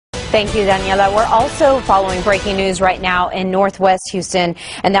Thank you, Daniela. We're also following breaking news right now in Northwest Houston,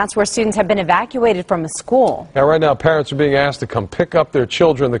 and that's where students have been evacuated from a school. Now, right now, parents are being asked to come pick up their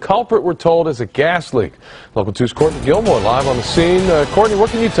children. The culprit, we're told, is a gas leak. Local 2's Courtney Gilmore live on the scene. Courtney, what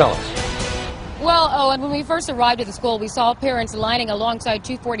can you tell us? Well, Owen, when we first arrived at the school, we saw parents lining alongside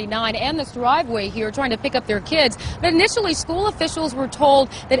 249 and this driveway here trying to pick up their kids. But initially, school officials were told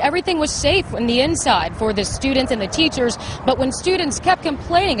that everything was safe on the inside for the students and the teachers. But when students kept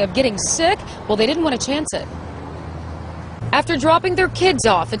complaining of getting sick, well, they didn't want to chance it. After dropping their kids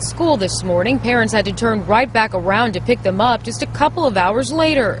off at school this morning, parents had to turn right back around to pick them up just a couple of hours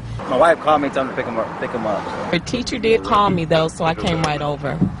later. My wife called me telling me to pick them up. The teacher did call me, though, so I came right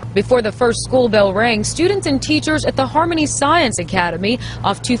over. Before the first school bell rang, students and teachers at the Harmony Science Academy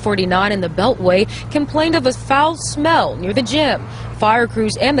off 249 in the Beltway complained of a foul smell near the gym. Fire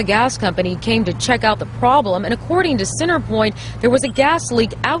crews and the gas company came to check out the problem, and according to Centerpoint, there was a gas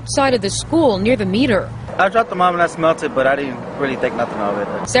leak outside of the school near the meter. I dropped them off and I smelt it, but I didn't really think nothing of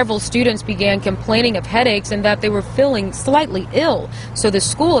it. Several students began complaining of headaches and that they were feeling slightly ill, so the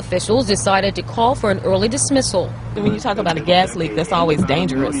school officials decided to call for an early dismissal. When you talk about a gas leak, that's always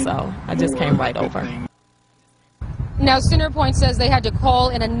dangerous, so I just came right over. Now, Centerpoint says they had to call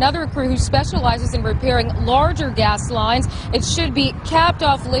in another crew who specializes in repairing larger gas lines. It should be capped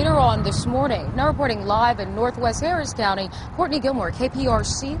off later on this morning. Now reporting live in Northwest Harris County, Courtney Gilmore,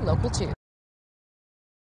 KPRC Local 2.